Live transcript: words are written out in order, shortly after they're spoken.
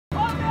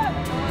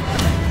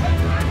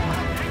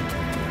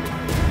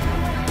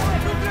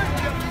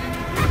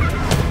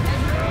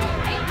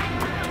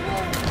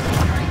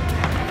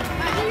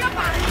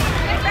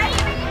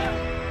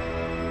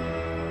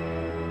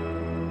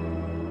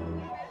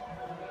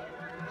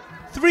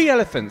Three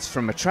elephants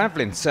from a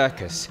travelling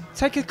circus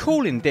take a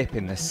cooling dip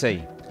in the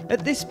sea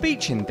at this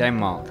beach in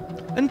Denmark,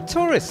 and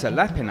tourists are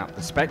lapping up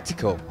the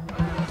spectacle.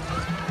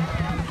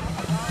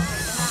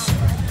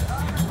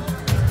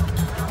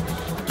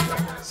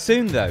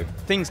 Soon though,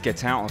 things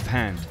get out of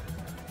hand.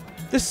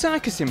 The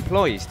circus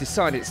employees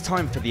decide it's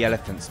time for the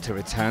elephants to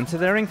return to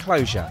their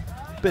enclosure,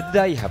 but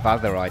they have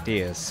other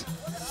ideas.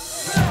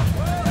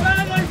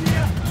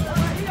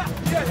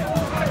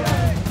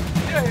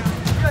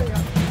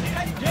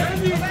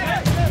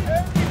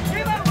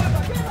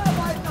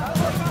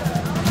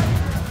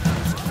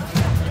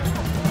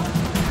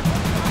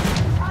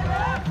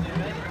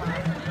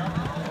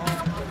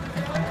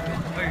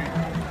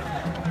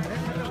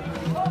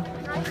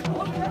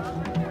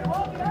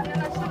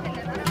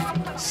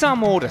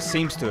 Some order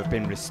seems to have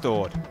been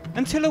restored,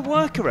 until a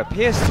worker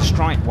appears to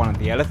strike one of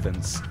the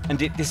elephants,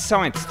 and it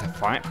decides to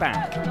fight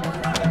back.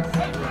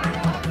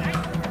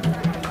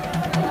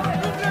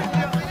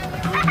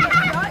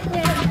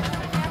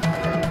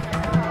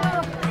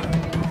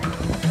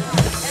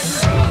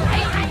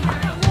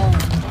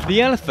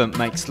 The elephant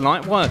makes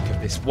light work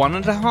of this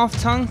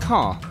 1.5-ton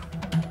car.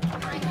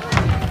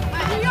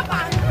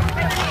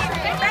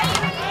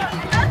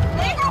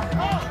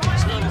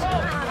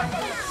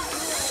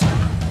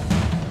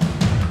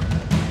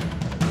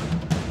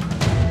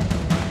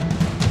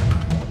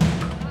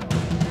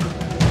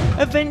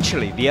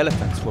 Eventually the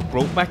elephants were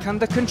brought back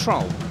under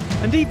control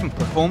and even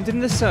performed in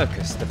the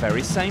circus the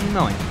very same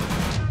night.